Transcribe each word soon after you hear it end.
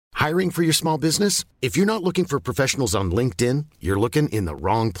Hiring for your small business? If you're not looking for professionals on LinkedIn, you're looking in the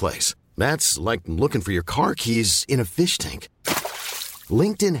wrong place. That's like looking for your car keys in a fish tank.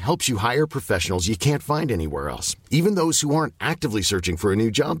 LinkedIn helps you hire professionals you can't find anywhere else, even those who aren't actively searching for a new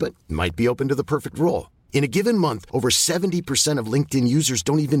job but might be open to the perfect role. In a given month, over 70% of LinkedIn users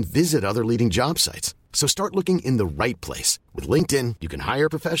don't even visit other leading job sites. So start looking in the right place. With LinkedIn, you can hire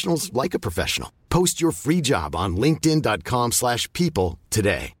professionals like a professional. Post your free job on linkedin.com/people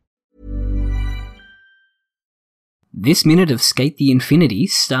today. This minute of Skate the Infinity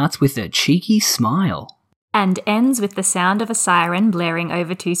starts with a cheeky smile. And ends with the sound of a siren blaring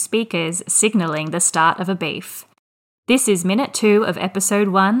over two speakers, signalling the start of a beef. This is Minute 2 of Episode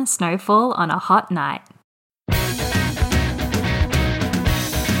 1, Snowfall on a Hot Night.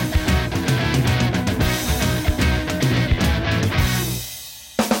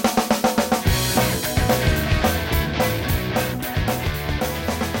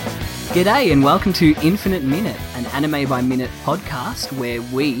 G'day and welcome to Infinite Minute, an anime by minute podcast where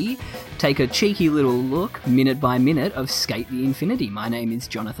we take a cheeky little look, minute by minute, of Skate the Infinity. My name is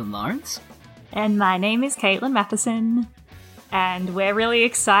Jonathan Lawrence. And my name is Caitlin Matheson. And we're really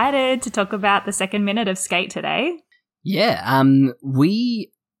excited to talk about the second minute of Skate today. Yeah,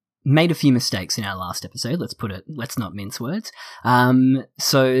 we made a few mistakes in our last episode, let's not mince words.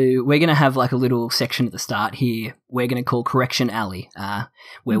 So we're going to have like a little section at the start here we're going to call Correction Alley,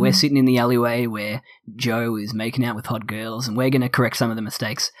 where we're sitting in the alleyway where Joe is making out with hot girls, and we're going to correct some of the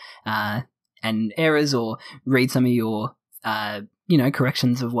mistakes and errors, or read some of your,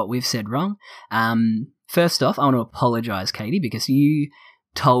 corrections of what we've said wrong. First off, I want to apologise, Katie, because you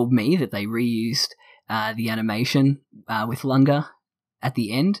told me that they reused the animation with Lunga at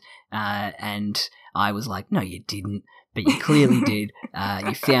the end, and I was like, no, you didn't, but you clearly did.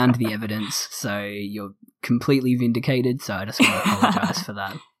 You found the evidence, so you're completely vindicated, so I just want to apologise for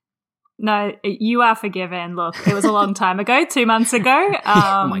that. No, you are forgiven. Look, it was a long time ago, 2 months ago.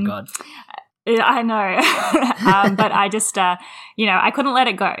 Oh my God. I know. But I just, I couldn't let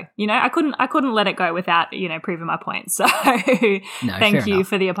it go. I couldn't let it go without, proving my point. So thank you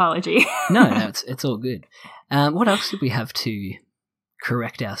for the apology. No, it's all good. What else did we have to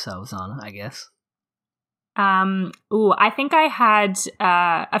correct ourselves on, I guess? I think I had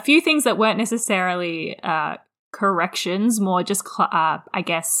a few things that weren't necessarily corrections, more just,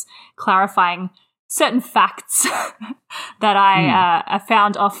 clarifying certain facts that I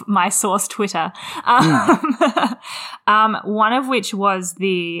found off my source Twitter. One of which was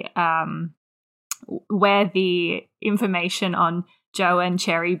the where the information on Joe and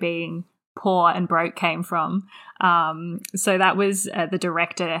Cherry being poor and broke came from. So that was the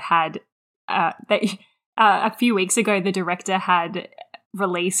director had a few weeks ago. The director had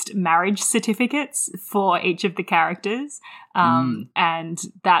released marriage certificates for each of the characters, and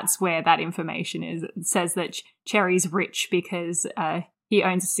that's where that information is. It says that Cherry's rich because he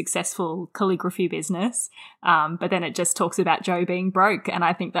owns a successful calligraphy business, but then it just talks about Joe being broke, and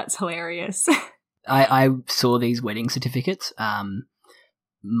I think that's hilarious. I saw these wedding certificates.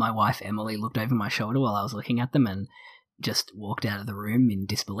 My wife Emily looked over my shoulder while I was looking at them and just walked out of the room in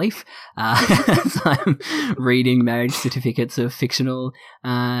disbelief. So I'm reading marriage certificates of fictional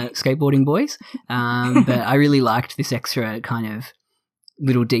skateboarding boys. But I really liked this extra kind of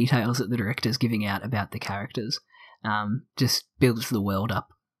little details that the director's giving out about the characters. Just builds the world up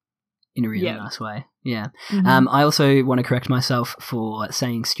in a really nice way. Yeah. I also want to correct myself for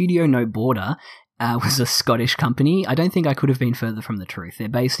saying Studio No Border was a Scottish company. I don't think I could have been further from the truth. They're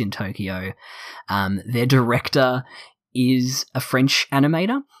based in Tokyo. Their director is a French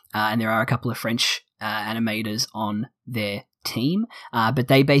animator, and there are a couple of French animators on their team, but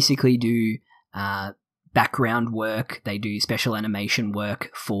they basically do background work. They do special animation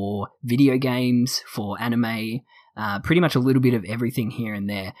work for video games, for anime, pretty much a little bit of everything here and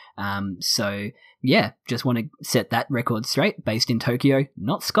there. So yeah, just want to set that record straight. Based in Tokyo,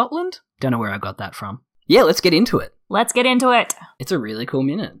 not Scotland. Don't know where I got that from. Yeah, let's get into it. Let's get into it. It's a really cool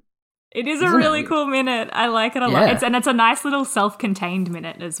minute. It is a really cool minute. I like it a lot. It's a nice little self-contained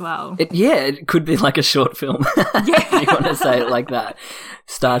minute as well. It could be like a short film. If you want to say it like that.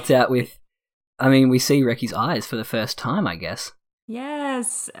 Starts out with, we see Reki's eyes for the first time, I guess.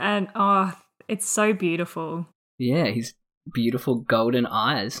 Yes, and it's so beautiful. Yeah, his beautiful golden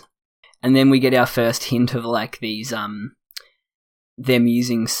eyes. And then we get our first hint of like these them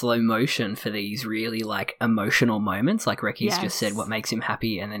using slow motion for these really like emotional moments, like Reki's just said what makes him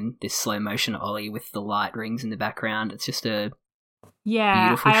happy, and then this slow motion ollie with the light rings in the background. It's just a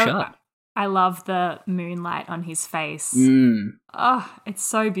beautiful shot. I love the moonlight on his face. Oh, it's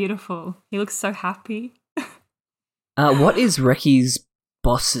so beautiful. He looks so happy. What is Reki's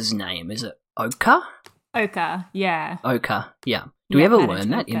boss's name? Is it Oka? Oka, yeah. Oka, yeah. Do we ever Manager learn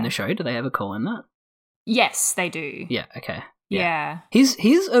that in Oka. the show? Do they ever call him that? Yes, they do. Yeah, okay. Yeah.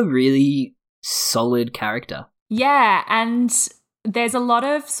 He's a really solid character. Yeah, and there's a lot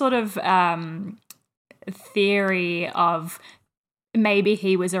of sort of theory of maybe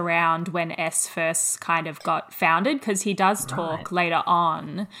he was around when S first kind of got founded, because he does talk later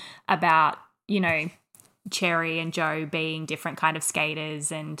on about, Cherry and Joe being different kind of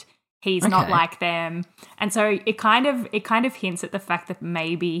skaters, and he's not like them. And so it kind of hints at the fact that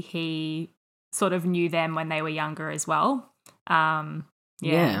maybe he sort of knew them when they were younger as well.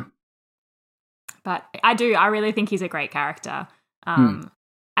 Yeah. But I really think he's a great character.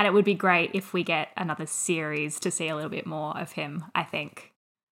 And it would be great if we get another series to see a little bit more of him, I think.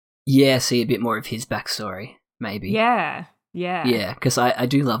 Yeah, see a bit more of his backstory, maybe. Yeah. Yeah, because I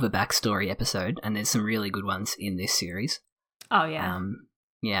do love a backstory episode, and there's some really good ones in this series. Oh, yeah.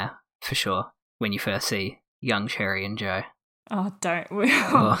 Yeah, for sure. When you first see young Cherry and Joe. Oh, don't.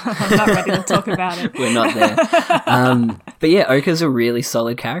 I'm not ready to talk about it. We're not there. But yeah, Oka's a really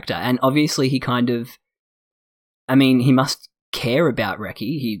solid character, and obviously he he must care about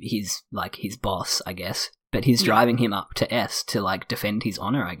Reki. He's like his boss, I guess, but he's driving him up to S to like defend his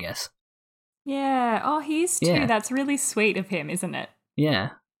honor, I guess. Yeah. Oh, he is too. Yeah. That's really sweet of him, isn't it?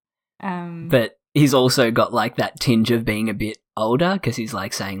 Yeah. But he's also got like that tinge of being a bit older, because he's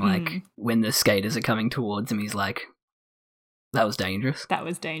like saying like when the skaters are coming towards him, he's like, that was dangerous. That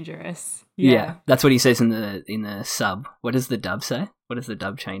was dangerous. Yeah. That's what he says in the sub. What does the dub say? What does the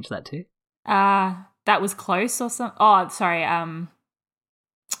dub change that to? That was close or something. Oh, sorry. Yeah,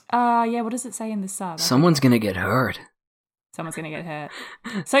 what does it say in the sub? Someone's going to get hurt. Someone's going to get hurt.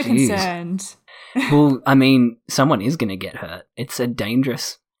 So concerned. Well, someone is going to get hurt. It's a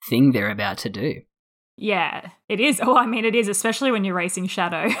dangerous thing they're about to do. Yeah, it is. Oh, it is, especially when you're racing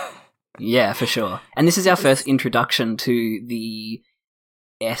Shadow. Yeah, for sure. And this is our first introduction to the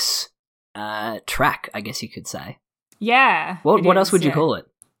S track, I guess you could say. Yeah. What else would you call it?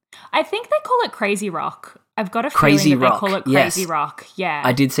 I think they call it Crazy Rock. I've got a feeling that they call it Crazy Rock. Yeah.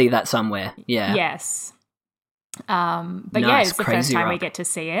 I did see that somewhere. Yeah. Yes. But nice. It's the first time we get to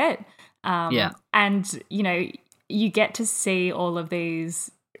see it. And, you get to see all of these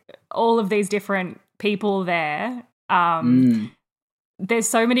different people there. There's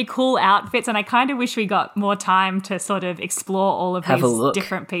so many cool outfits, and I kind of wish we got more time to sort of explore all of these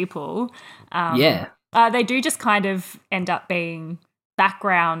different people. They do just kind of end up being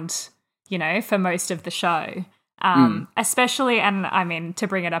background, for most of the show. Especially, and to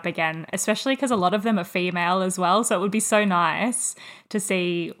bring it up again, especially because a lot of them are female as well, so it would be so nice to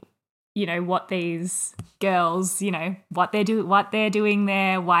see, what these girls, what they're doing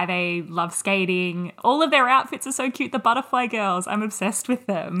there, why they love skating. All of their outfits are so cute. The butterfly girls, I'm obsessed with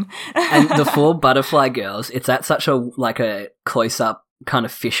them. And the 4 butterfly girls, it's at such a close-up kind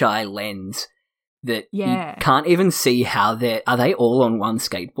of fisheye lens that you can't even see how are they all on one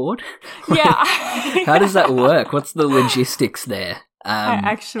skateboard? Yeah. How does that work? What's the logistics there? I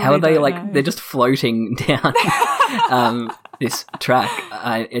actually how are they don't know. They're just floating down this track.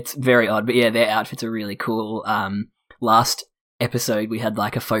 It's very odd, but yeah, their outfits are really cool. Last episode we had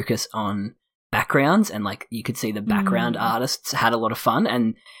like a focus on backgrounds, and like you could see the background artists had a lot of fun,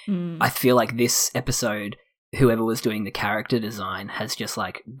 and I feel like this episode, whoever was doing the character design has just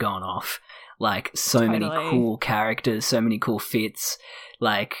like gone off. Like so many cool characters, so many cool fits,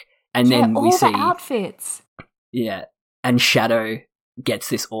 and then we see the outfits. Yeah, and Shadow gets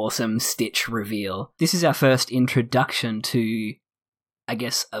this awesome Stitch reveal. This is our first introduction to, I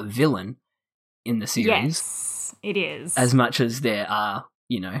guess, a villain in the series. Yes, it is. As much as there are,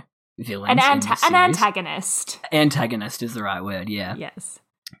 villains. An antagonist. Antagonist is the right word. Yeah. Yes.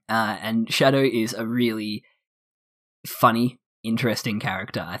 And Shadow is a really funny, interesting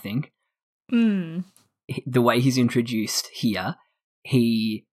character, I think. The way he's introduced here,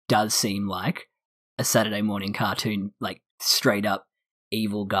 he does seem like a Saturday morning cartoon, like straight up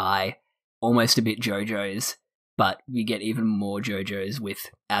evil guy, almost a bit JoJo's, but we get even more JoJo's with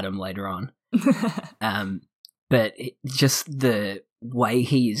Adam later on. But just the way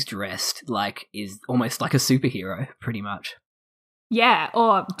he is dressed, is almost like a superhero, pretty much. Yeah,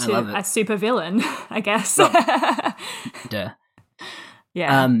 or a super villain, I guess. Duh.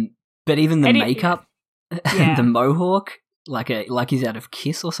 Yeah. But even the makeup, the mohawk, like he's out of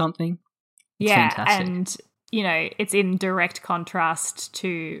Kiss or something. It's fantastic. And it's in direct contrast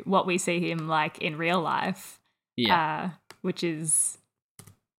to what we see him like in real life. Yeah, which is,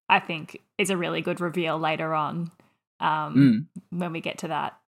 I think, is a really good reveal later on. When we get to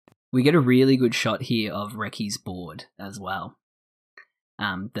that, we get a really good shot here of Reki's board as well.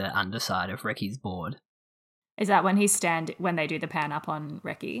 the underside of Reki's board. Is that when when they do the pan up on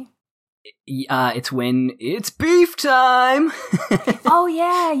Reki? It's when it's beef time. Oh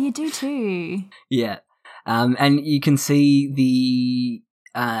yeah, you do too. Yeah. And you can see the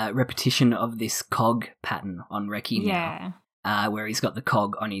repetition of this cog pattern on Reki now, where he's got the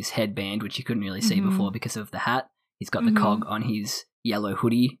cog on his headband, which you couldn't really see before because of the hat. He's got the cog on his yellow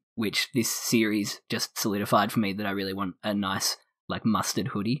hoodie, which this series just solidified for me that I really want a nice, like, mustard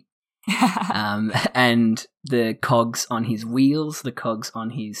hoodie. And the cogs on his wheels, the cogs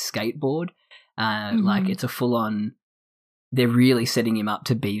on his skateboard, like, it's a full-on... They're really setting him up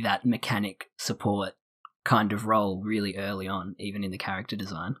to be that mechanic support kind of role really early on, even in the character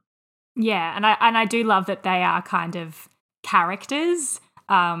design. Yeah, and I do love that they are kind of characters,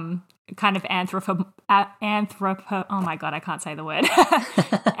 kind of oh my god, I can't say the word.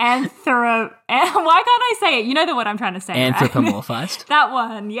 Why can't I say it? You know the word I'm trying to say. Anthropomorphized. Right? That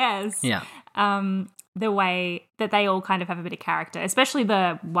one, yes. Yeah. The way that they all kind of have a bit of character, especially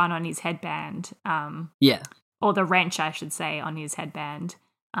the one on his headband. Yeah. Or the wrench, I should say, on his headband.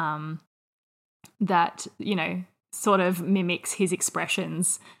 That, you know, sort of mimics his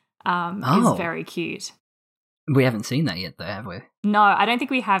expressions, is very cute. We haven't seen that yet, though, have we? No, I don't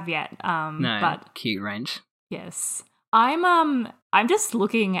think we have yet. No, but cute wrench. Yes, I'm just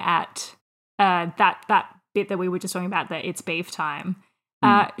looking at that bit that we were just talking about. That it's beef time.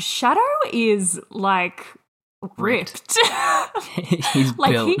 Shadow is like ripped. He's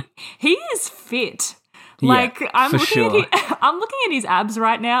like built. he is fit. Like, yeah, I'm looking sure. at his abs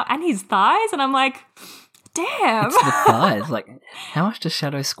right now and his thighs, and I'm like, damn. It's the thighs. Like, how much does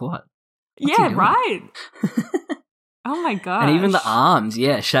Shadow squat? What's yeah, right. Oh my god. And even the arms,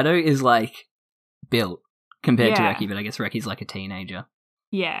 yeah. Shadow is like built compared to Yeah. Reki, but I guess Reki's like a teenager.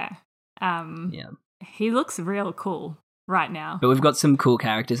 Yeah. Yeah. He looks real cool right now. But we've got some cool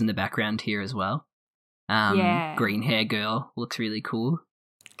characters in the background here as well. Yeah. Green hair girl looks really cool.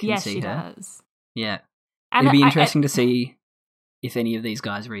 Can Yes, see she her. does. Yeah. And It'd be interesting to see if any of these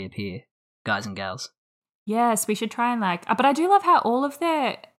guys reappear, guys and gals. Yes, we should try and but I do love how all of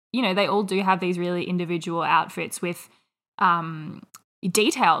their, you know, they all do have these really individual outfits with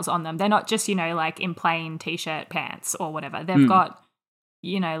details on them. They're not just, you know, like in plain t-shirt pants or whatever. They've got,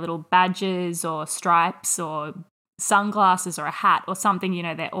 you know, little badges or stripes or sunglasses or a hat or something, you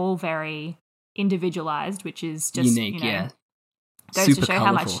know, they're all very individualized, which is just unique, you know, yeah. goes Super to show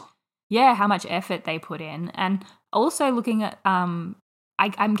colourful. how much effort they put in. And also looking at I'm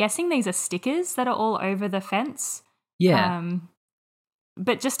guessing these are stickers that are all over the fence. Yeah.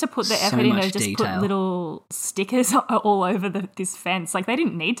 But just to put the So effort in much to just detail. put little stickers all over this fence. Like, they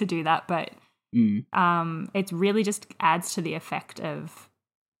didn't need to do that, but it really just adds to the effect of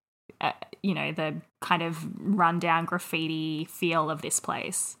you know, the kind of rundown graffiti feel of this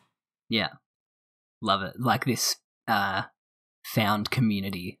place. Yeah. Love it. Like this found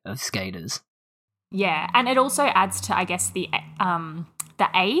community of skaters. Yeah, and it also adds to, I guess, the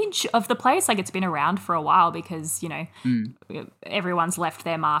age of the place. Like, it's been around for a while because, you know, everyone's left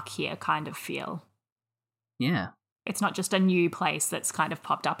their mark here kind of feel. Yeah. It's not just a new place that's kind of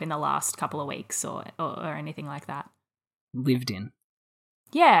popped up in the last couple of weeks or anything like that. Lived in.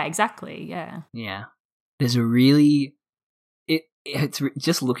 Yeah, exactly, yeah. Yeah. There's a really... It's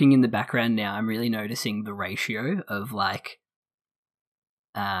just looking in the background now, I'm really noticing the ratio of, like,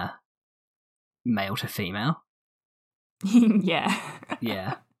 male to female. Yeah.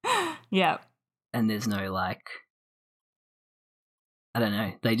 Yeah. Yeah. And there's no, like... I don't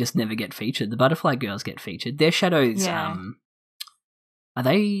know. They just never get featured. The Butterfly Girls get featured. Their shadows, Yeah. Are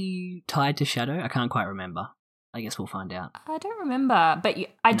they tied to Shadow? I can't quite remember. I guess we'll find out. I don't remember, but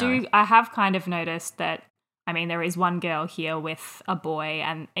I have kind of noticed that, I mean, there is one girl here with a boy,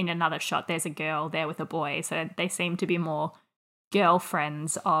 and in another shot there's a girl there with a boy, so they seem to be more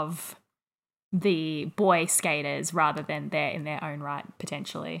girlfriends of the boy skaters rather than they're in their own right,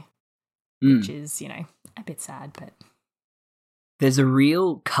 potentially, which is, you know, a bit sad, but... There's a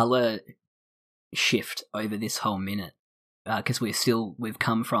real colour shift over this whole minute, because we've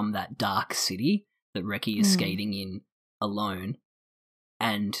come from that dark city that Reki is skating in alone,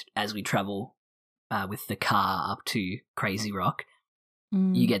 and as we travel with the car up to Crazy Rock,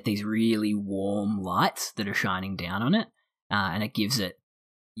 you get these really warm lights that are shining down on it, and it gives it,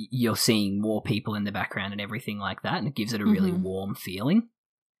 you're seeing more people in the background and everything like that, and it gives it a really warm feeling.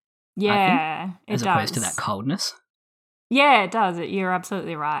 Yeah, as opposed to that coldness. Yeah, it does. You're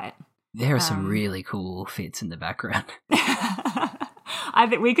absolutely right. There are some really cool fits in the background. I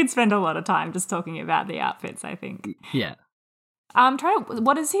think we could spend a lot of time just talking about the outfits, I think. Yeah. I'm trying to.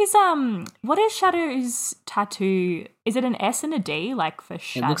 What is his what is Shadow's tattoo? Is it an S and a D, like for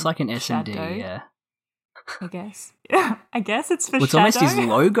shadow? It looks like an S and D, Shadow, yeah. I guess. I guess it's for Well, it's Shadow. almost his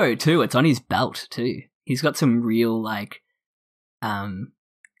logo too. It's on his belt too. He's got some real like,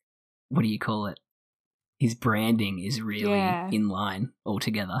 what do you call it? His branding is really in line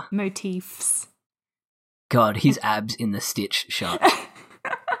altogether. Motifs. God, his abs in the Stitch shot.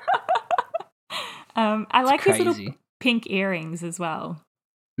 I like his crazy. little pink earrings as well.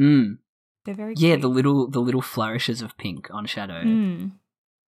 Mm. They're very Yeah, cute. the little flourishes of pink on Shadow.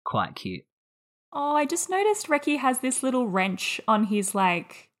 Quite cute. Oh, I just noticed Reki has this little wrench on his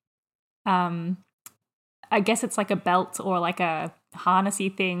like, I guess it's like a belt or like a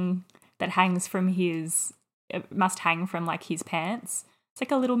harnessy thing that hangs from his. It must hang from like his pants. It's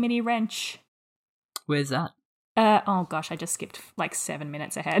like a little mini wrench. Where's that? Oh gosh, I just skipped like 7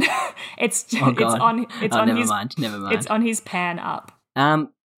 minutes ahead. It's Oh God. it's on never his mind. Never mind. it's on his pan up.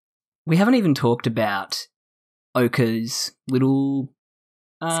 We haven't even talked about Oka's little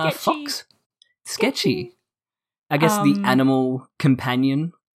Sketchy. fox. Sketchy. I guess the animal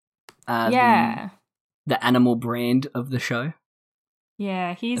companion. Yeah. The animal brand of the show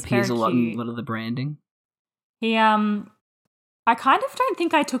Yeah, he's appears very a lot cute. in a lot of the branding. He I kind of don't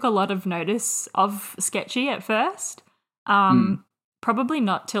think I took a lot of notice of Sketchy at first. Probably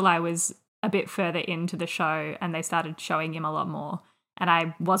not till I was a bit further into the show and they started showing him a lot more. And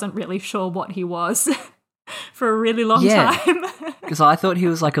I wasn't really sure what he was for a really long time. Because I thought he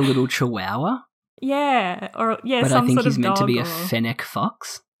was like a little chihuahua. Yeah, But some I think sort he's of meant to dog be a or- fennec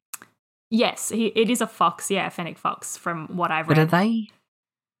fox. Yes, it is a fox. Yeah, a fennec fox. From what I've But read.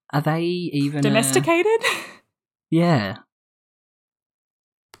 are they even Domesticated? Yeah.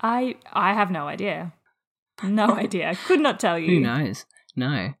 I have no idea. No idea. Could not tell you. Who knows?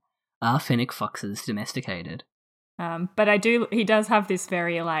 No. Are fennec foxes domesticated? But he does have this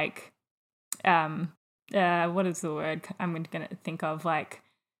very like, what is the word I'm going to think of? Like,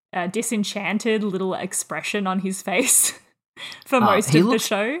 disenchanted little expression on his face for most of the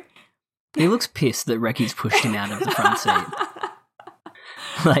show. He looks pissed that Reki's pushed him out of the front seat.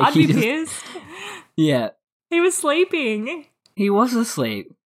 Like, I'd be pissed. Yeah. He was sleeping. He was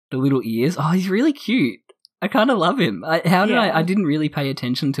asleep. The little ears. Oh, he's really cute. I kind of love him. I didn't really pay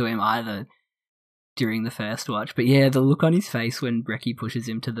attention to him either during the first watch. But yeah, the look on his face when Reki pushes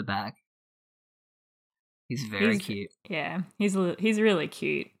him to the back. He's very cute. Yeah, he's really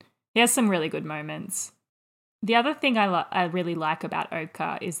cute. He has some really good moments. The other thing I really like about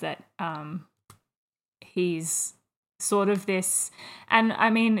Oka is that he's sort of this, and I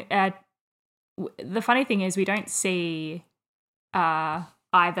mean, the funny thing is we don't see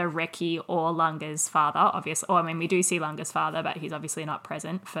either Reki or Lunga's father, obviously. Or I mean, we do see Lunga's father, but he's obviously not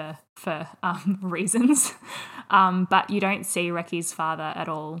present for reasons. But you don't see Reki's father at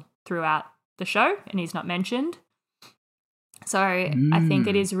all throughout the show, and he's not mentioned. So I think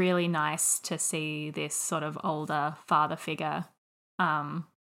it is really nice to see this sort of older father figure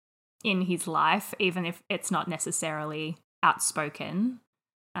in his life, even if it's not necessarily outspoken.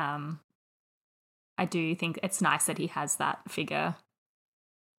 I do think it's nice that he has that figure.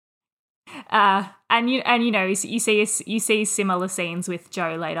 And you know, you see similar scenes with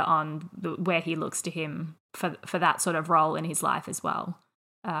Joe later on where he looks to him for that sort of role in his life as well.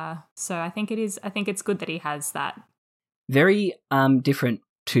 So I think it's good that he has that. Very different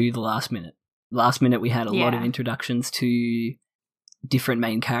to the last minute. Last minute we had a lot of introductions to different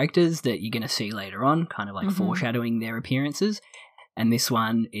main characters that you're going to see later on, kind of like foreshadowing their appearances. And this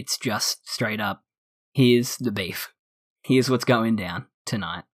one, it's just straight up, here's the beef. Here's what's going down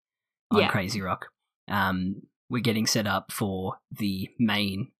tonight on Crazy Rock. We're getting set up for the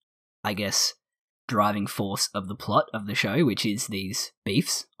main, I guess, driving force of the plot of the show, which is these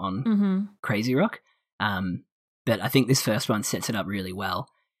beefs on Crazy Rock. But I think this first one sets it up really well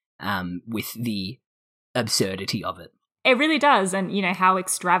with the absurdity of it. It really does, and you know how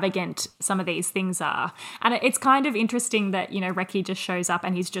extravagant some of these things are. And it's kind of interesting that, you know, Reki just shows up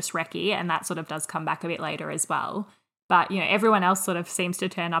and he's just Reki, and that sort of does come back a bit later as well. But, you know, everyone else sort of seems to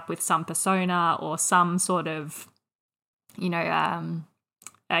turn up with some persona or some sort of, you know,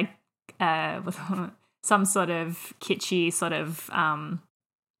 some sort of kitschy sort of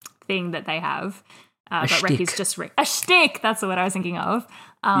thing that they have. But shtick. Reki's just a shtick. That's what I was thinking of.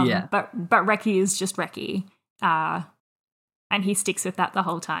 But Reki is just Reki. And he sticks with that the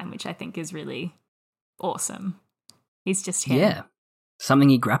whole time, which I think is really awesome. He's just him. Yeah. Something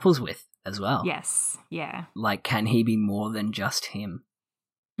he grapples with as well. Yes. Yeah. Like, can he be more than just him?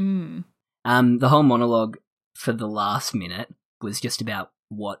 Mm. The whole monologue for the last minute was just about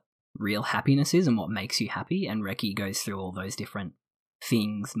what real happiness is and what makes you happy. And Reki goes through all those different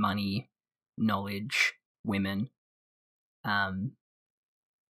things: money, knowledge, women.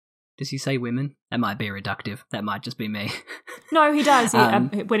 Does he say women? That might be reductive. That might just be me. No, he does.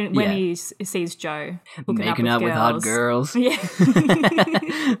 When he sees Joe making up with hot girls. Yeah.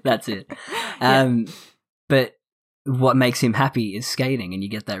 That's it. But what makes him happy is skating, and you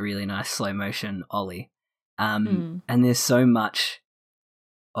get that really nice slow motion ollie. And there's so much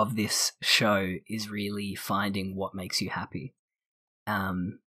of this show is really finding what makes you happy,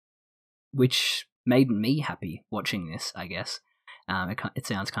 which made me happy watching this, I guess. It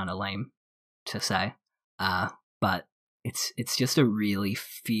sounds kind of lame to say, but it's just a really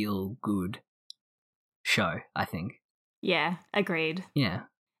feel good show, I think. Yeah, agreed. Yeah.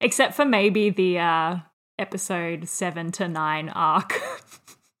 Except for maybe the episode 7 to 9 arc.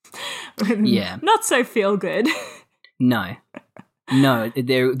 Yeah. Not so feel good. No,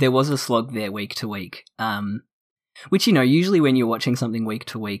 there was a slog there week to week, which, usually when you're watching something week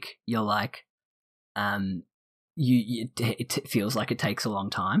to week, you're like, it feels like it takes a long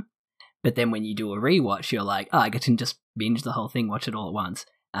time. But then when you do a rewatch, you're like, I get to just binge the whole thing, watch it all at once,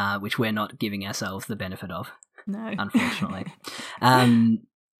 which we're not giving ourselves the benefit of. No. Unfortunately.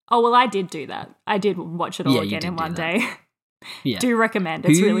 Oh, well, I did do that. I did watch it all again in one day. Yeah. Do recommend.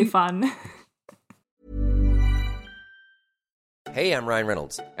 It's really fun. Hey, I'm Ryan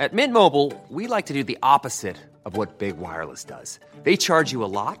Reynolds. At Mint Mobile, we like to do the opposite of what Big Wireless does. They charge you a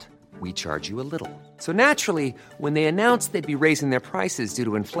lot. We charge you a little. So naturally, when they announced they'd be raising their prices due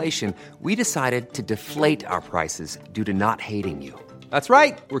to inflation, we decided to deflate our prices due to not hating you. That's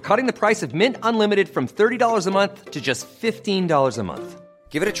right. We're cutting the price of Mint Unlimited from $30 a month to just $15 a month.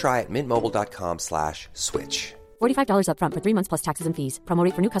 Give it a try at mintmobile.com/switch. $45 up front for 3 months plus taxes and fees. Promo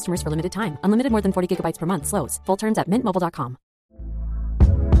rate for new customers for limited time. Unlimited more than 40 gigabytes per month. Slows full terms at mintmobile.com.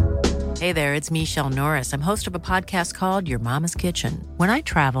 Hey there, it's Michelle Norris. I'm host of a podcast called Your Mama's Kitchen. When I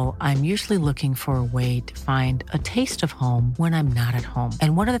travel, I'm usually looking for a way to find a taste of home when I'm not at home.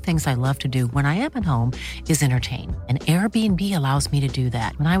 And one of the things I love to do when I am at home is entertain. And Airbnb allows me to do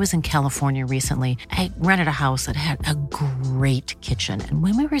that. When I was in California recently, I rented a house that had a great kitchen. And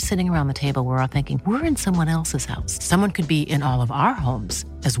when we were sitting around the table, we're all thinking, we're in someone else's house. Someone could be in all of our homes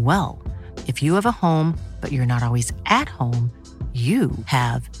as well. If you have a home, but you're not always at home, you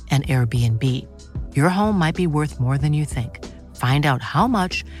have an Airbnb. Your home might be worth more than you think. Find out how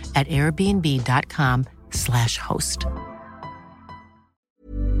much at airbnb.com/host.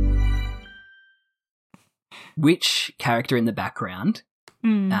 Which character in the background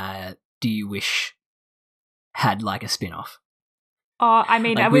do you wish had like a spin-off? Oh, I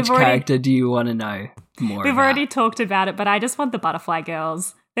mean, which character do you want to know more We've about? already talked about it, but I just want the Butterfly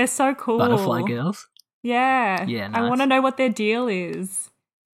Girls. They're so cool. Butterfly Girls? Yeah. Yeah, nice. I want to know what their deal is.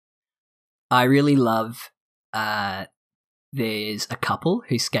 I really love there's a couple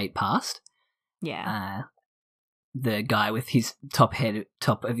who skate past. Yeah. The guy with his top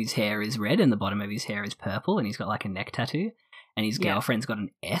of his hair is red and the bottom of his hair is purple, and he's got like a neck tattoo, and his girlfriend's got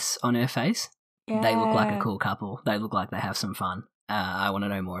an S on her face. Yeah. They look like a cool couple. They look like they have some fun. I want to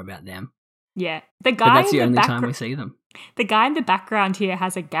know more about them. Yeah. The guy but that's the only time we see them. The guy in the background here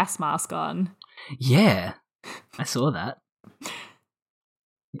has a gas mask on. Yeah, I saw that.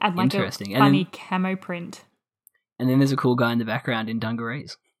 And like interesting. A funny camo print. And then there's a cool guy in the background in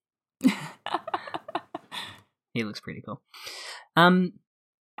dungarees. He looks pretty cool. I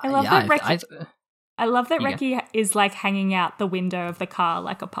love that Reki is like hanging out the window of the car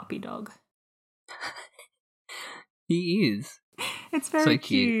like a puppy dog. He is. It's very so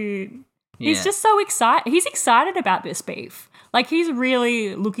cute. He's Yeah. just so excited. He's excited about this beef. Like, he's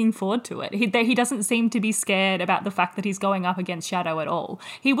really looking forward to it. He doesn't seem to be scared about the fact that he's going up against Shadow at all.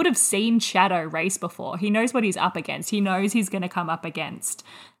 He would have seen Shadow race before. He knows what he's up against. He knows he's going to come up against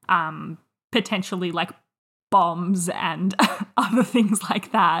potentially, like, bombs and other things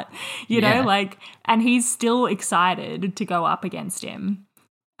like that. You know, like, and he's still excited to go up against him.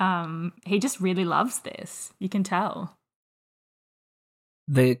 He just really loves this. You can tell.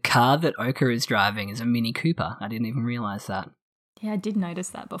 The car that Oka is driving is a Mini Cooper. I didn't even realize that. Yeah, I did notice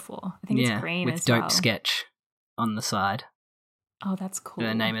that before. I think it's green with as Dope well. Sketch on the side. Oh, that's cool.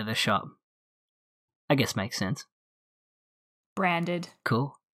 The name of the shop. I guess makes sense. Branded.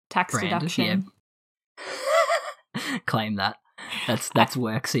 Cool. Tax deduction. Yeah. Claim that. That's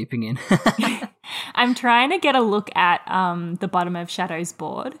work seeping in. I'm trying to get a look at the bottom of Shadow's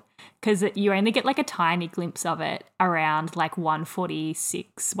board, because you only get like a tiny glimpse of it around like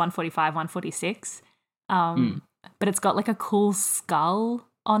 145, 146. But it's got like a cool skull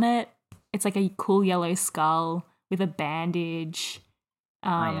on it. It's like a cool yellow skull with a bandage. Oh,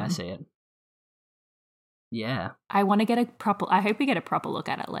 yeah, I see it. Yeah. I want to get I hope we get a proper look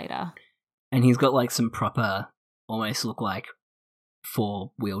at it later. And he's got like some proper, almost look like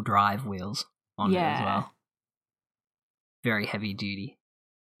 4-wheel drive wheels on it as well. Very heavy duty.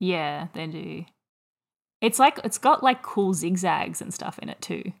 Yeah, they do. It's got like cool zigzags and stuff in it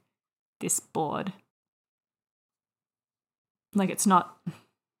too. This board. Like it's not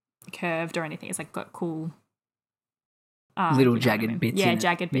curved or anything. It's like got cool little jagged bits. Yeah, in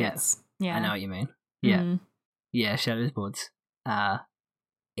jagged it. bits. Yeah. I know what you mean. Yeah. Mm. Yeah, Shadow's board's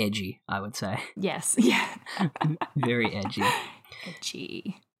edgy, I would say. Yes. Yeah. Very edgy.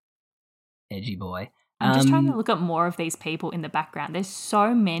 Edgy boy. I'm just trying to look at more of these people in the background. There's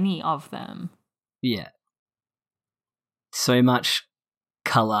so many of them. Yeah. So much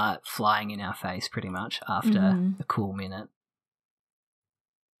colour flying in our face pretty much after a cool minute.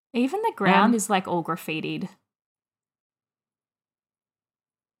 Even the ground is like all graffitied.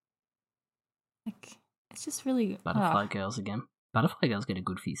 Like, it's just really... Butterfly Girls again. Butterfly Girls get a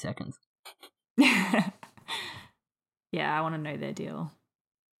good few seconds. Yeah, I want to know their deal.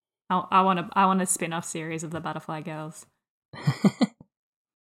 I want a spin-off series of the Butterfly Girls.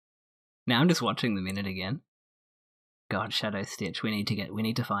 Now I'm just watching the minute again. God, Shadow Stitch. We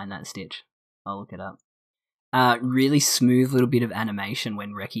need to find that Stitch. I'll look it up. Really smooth little bit of animation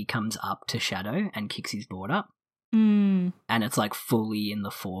when Reki comes up to Shadow and kicks his board up. Mm. And it's like fully in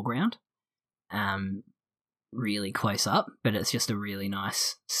the foreground. Really close up, but it's just a really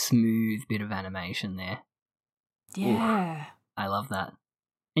nice, smooth bit of animation there. Yeah. Ooh, I love that.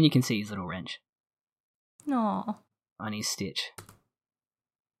 And you can see his little wrench. No. On his Stitch.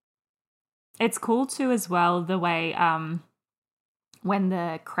 It's cool too as well the way when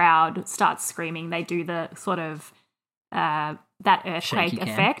the crowd starts screaming, they do the sort of that earthquake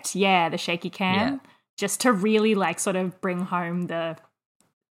effect. Yeah, the shaky cam. Yeah. Just to really like sort of bring home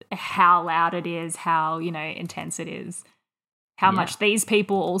how loud it is, how, intense it is. How much these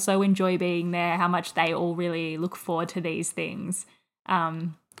people also enjoy being there, how much they all really look forward to these things.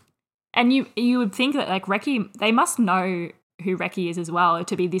 And you would think that like Reki, they must know who Reki is as well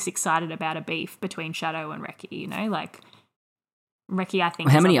to be this excited about a beef between Shadow and Reki, like Reki, I think.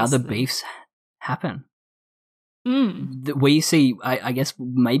 Well, how many other beefs happen? We see, I guess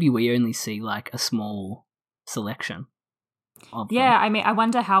maybe we only see like a small selection of them. Yeah, I mean, I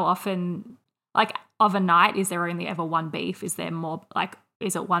wonder how often, like of a night, is there only ever one beef? Is there more, like,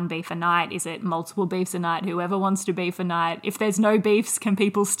 is it one beef a night? Is it multiple beefs a night? Whoever wants to beef a night. If there's no beefs, can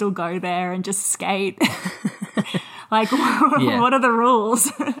people still go there and just skate? Like, what are the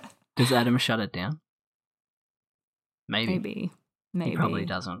rules? Does Adam shut it down? Maybe. He probably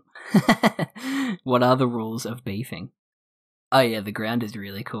doesn't. What are the rules of beefing? Oh yeah, the ground is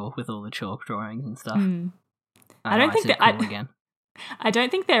really cool with all the chalk drawings and stuff. I don't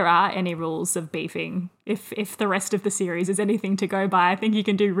think there are any rules of beefing. If the rest of the series is anything to go by, I think you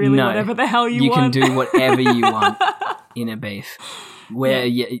can do whatever the hell you want. You can do whatever you want in a beef. We're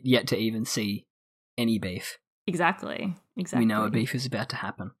yet to even see any beef. Exactly. We know a beef is about to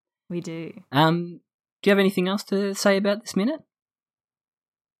happen. We do. Do you have anything else to say about this minute?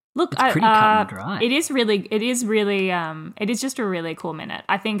 Look, it's pretty cut and dry. It is just a really cool minute.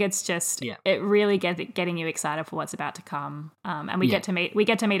 I think it's just it really getting you excited for what's about to come. And we get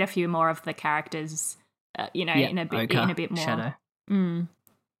to meet a few more of the characters, in a bit more. Shadow.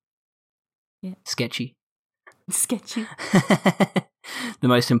 Yeah. Sketchy. The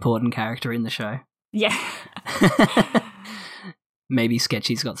most important character in the show. Yeah. Maybe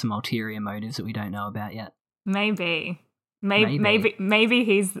Sketchy's got some ulterior motives that we don't know about yet. Maybe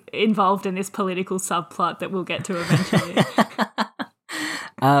he's involved in this political subplot that we'll get to eventually.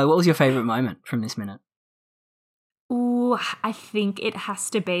 What was your favourite moment from this minute? Ooh, I think it has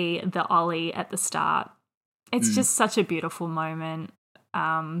to be the Ollie at the start. It's just such a beautiful moment.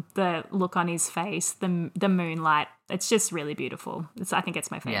 The look on his face, the moonlight. It's just really beautiful. I think it's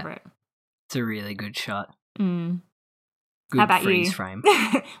my favourite. Yeah. It's a really good shot. Good How about freeze frame.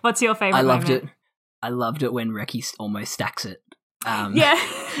 What's your favourite moment? I loved it when Reki almost stacks it. Yeah.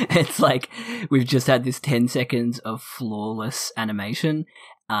 It's like we've just had this 10 seconds of flawless animation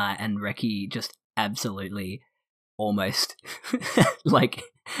and Reki just absolutely almost like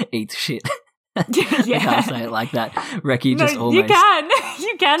eats shit. Yeah. I can't say it like that. Reki just almost you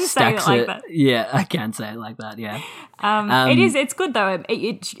can say it like that. Yeah, I can say it like that, yeah. It's good though.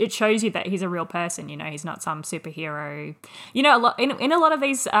 It shows you that he's a real person, he's not some superhero. In a lot of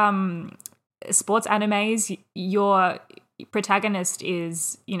these sports animes, your protagonist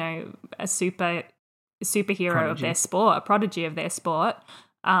is, a superhero prodigy of their sport, a prodigy of their sport.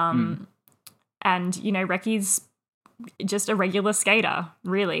 And, Reki's just a regular skater,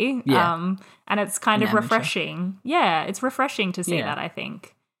 really. Yeah. And it's kind An of amateur. refreshing. Yeah, it's refreshing to see Yeah. that, I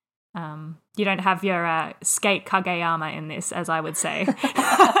think. You don't have your skate Kageyama in this, as I would say.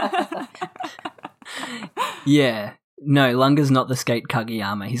 Yeah. No, Lunga's not the skate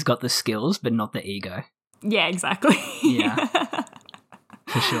Kageyama. He's got the skills, but not the ego. Yeah, exactly. Yeah.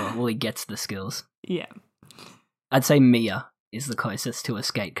 For sure. Well, he gets the skills. Yeah. I'd say Miya is the closest to a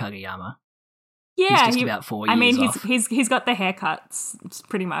skate Kageyama. Yeah, He's just about 4 years I mean, off. he's got the haircuts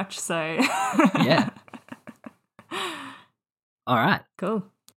pretty much. So Yeah. All right. cool.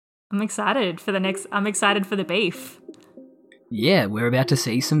 I'm excited for the beef. Yeah, we're about to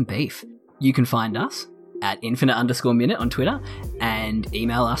see some beef. You can find us at infinite_minute on Twitter and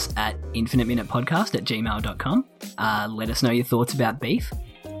email us at infiniteminutepodcast@gmail.com. Let us know your thoughts about beef,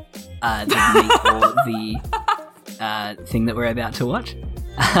 the meat or the thing that we're about to watch.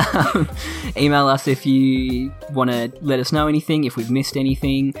 Email us if you want to let us know anything, if we've missed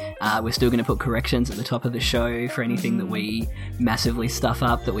anything. We're still going to put corrections at the top of the show for anything that we massively stuff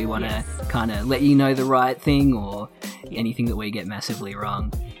up, that we want to kind of let you know the right thing, or anything that we get massively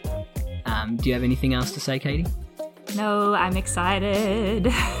wrong. Do you have anything else to say, Katie? No, I'm excited.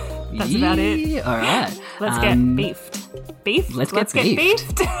 That's about it. All right. Let's get beefed. Beef? Let's get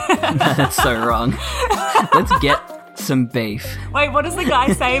beefed. That's so wrong. Let's get some beef. Wait, what does the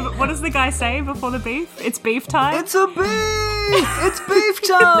guy say? What does the guy say before the beef? It's beef time? It's a beef! It's beef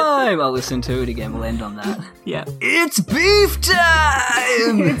time! I'll listen to it again. We'll end on that. Yeah. It's beef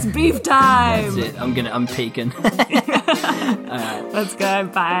time! It's beef time. That's it. I'm peeking. Let's go.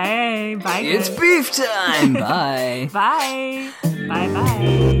 Bye. Bye. It's guys. beef time! Bye. Bye.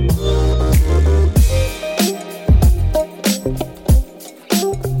 Bye.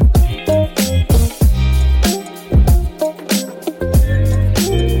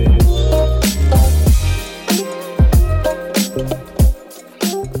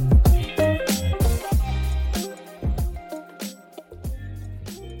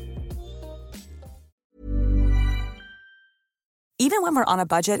 Even when we're on a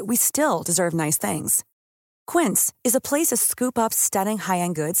budget, we still deserve nice things. Quince is a place to scoop up stunning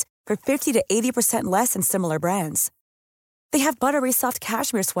high-end goods for 50 to 80% less than similar brands. They have buttery soft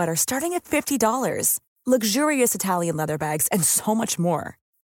cashmere sweaters starting at $50, luxurious Italian leather bags, and so much more.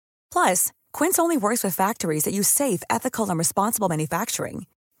 Plus, Quince only works with factories that use safe, ethical, and responsible manufacturing.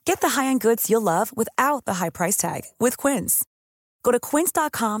 Get the high-end goods you'll love without the high price tag with Quince. Go to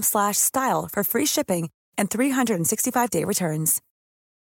quince.com/style for free shipping and 365-day returns.